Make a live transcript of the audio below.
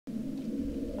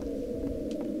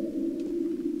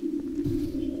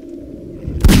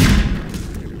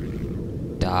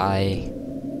Die.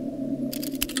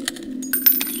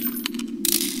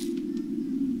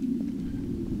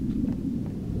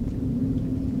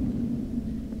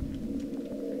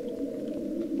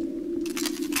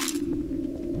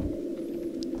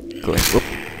 Going.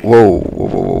 Whoa, whoa,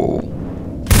 whoa, whoa.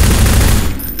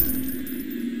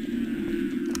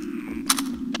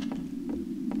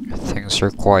 Things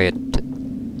are quiet.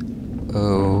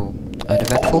 Oh,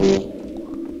 uneventful.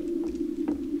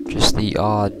 Just the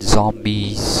odd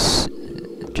zombies.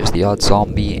 Just the odd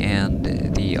zombie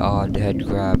and the odd head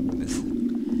grab.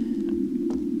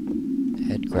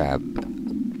 Head grab.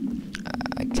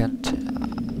 I can't.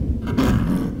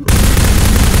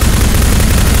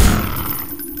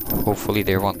 Hopefully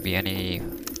there won't be any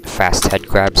fast head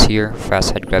grabs here.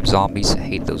 Fast head grab zombies. I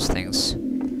hate those things.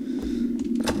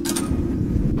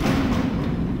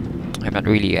 I'm not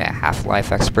really a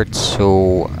Half-Life expert,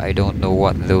 so I don't know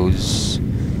what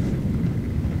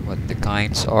the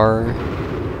kinds are.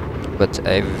 But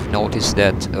I've noticed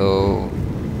that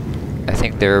I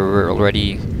think there were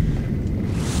already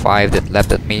 5 that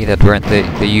leapt at me that weren't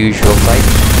the usual type.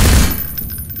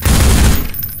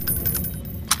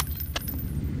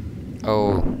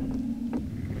 Oh,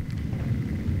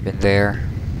 been there.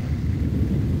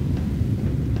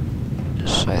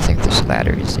 So I think this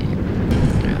ladder is the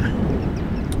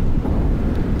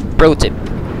pro tip.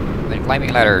 When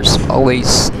climbing ladders,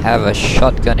 always have a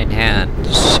shotgun in hand,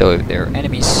 so if there are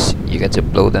enemies, you get to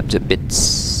blow them to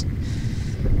bits.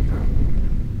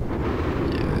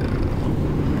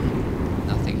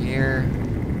 Nothing here.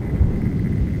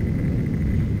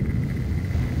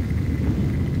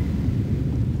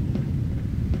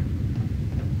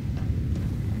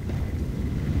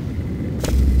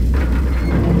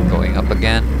 Going up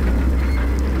again.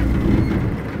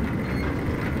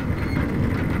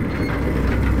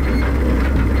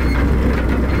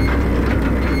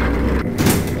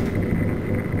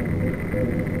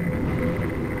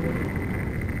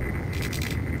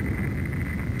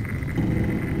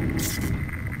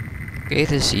 Okay,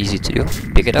 this is easy to do.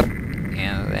 Pick it up,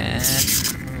 and then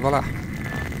voila.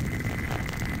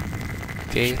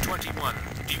 Okay. 21,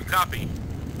 do you copy?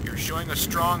 You're showing a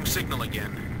strong signal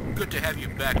again. Good to have you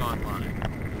back online.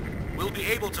 We'll be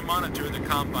able to monitor the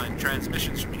Combine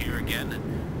transmissions from here again.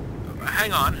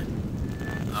 Hang on.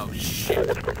 Oh shit.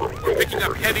 We're picking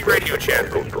up heavy radio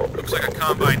chatter. Looks like a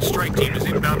Combine strike team is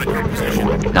inbound at your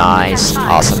position. Nice.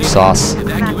 Awesome sauce.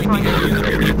 Evacuate the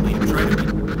area immediately and try to...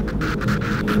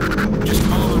 Just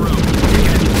follow the road.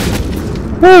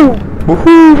 Woo!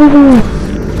 Woohoo! Woohoo!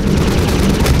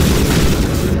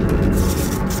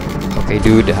 Okay,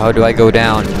 dude, how do I go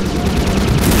down?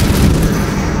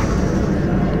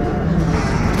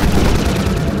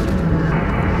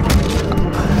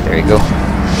 There you go.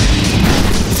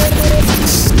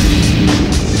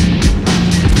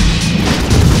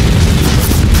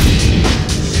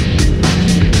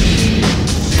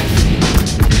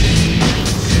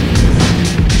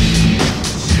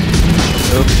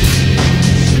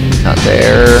 Not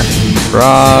there.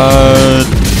 Run!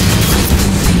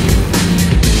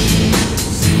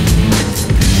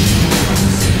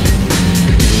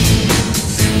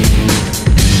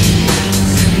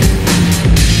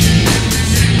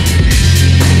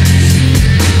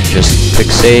 Just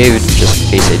quick save, just in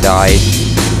case I died.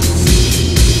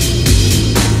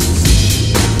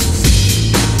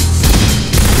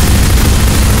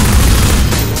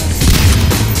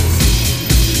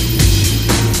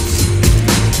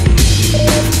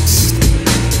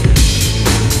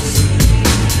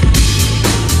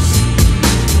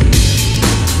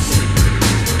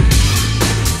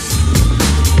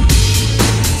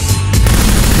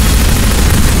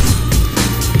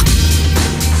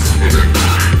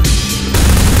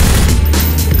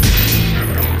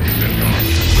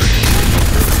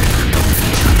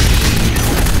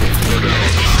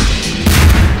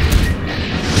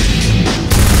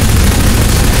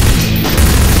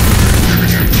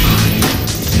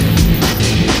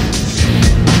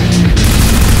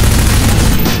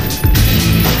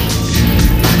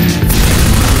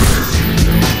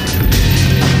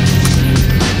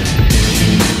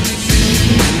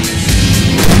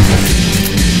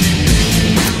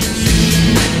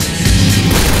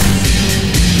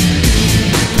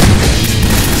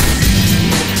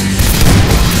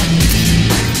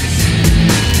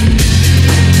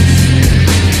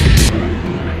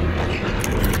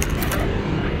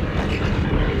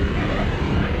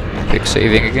 Quick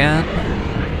saving again.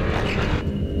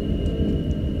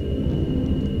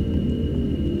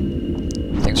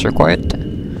 Things are quiet.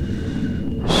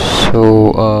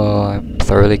 So, I'm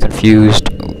thoroughly confused.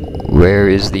 Where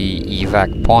is the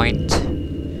evac point?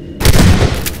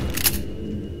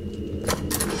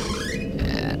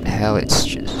 hell, it's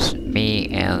just me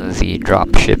and the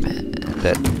dropship,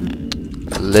 that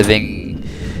living,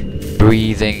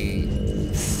 breathing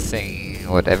thing,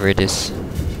 whatever it is.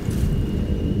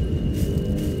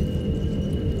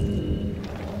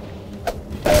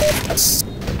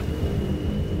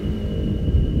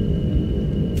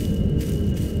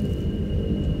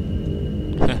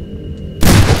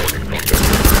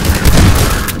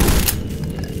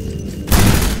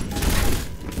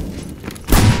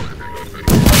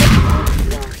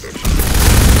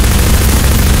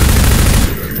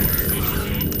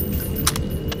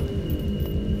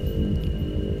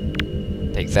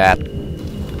 Take that.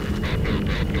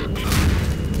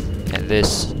 And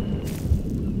this.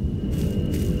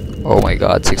 Oh my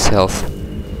god, 6 health.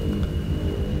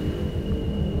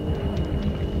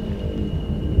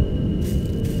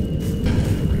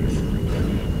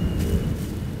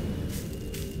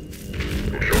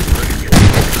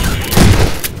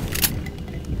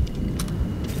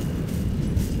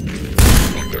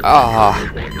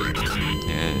 Ah.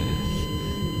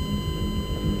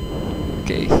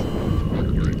 Okay.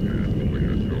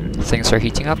 Things are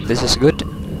heating up. This is good.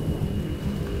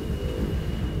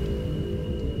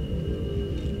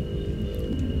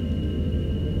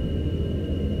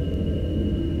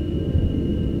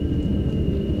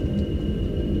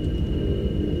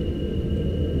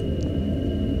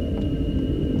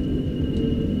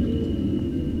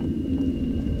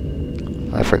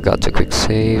 I forgot to quick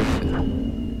save.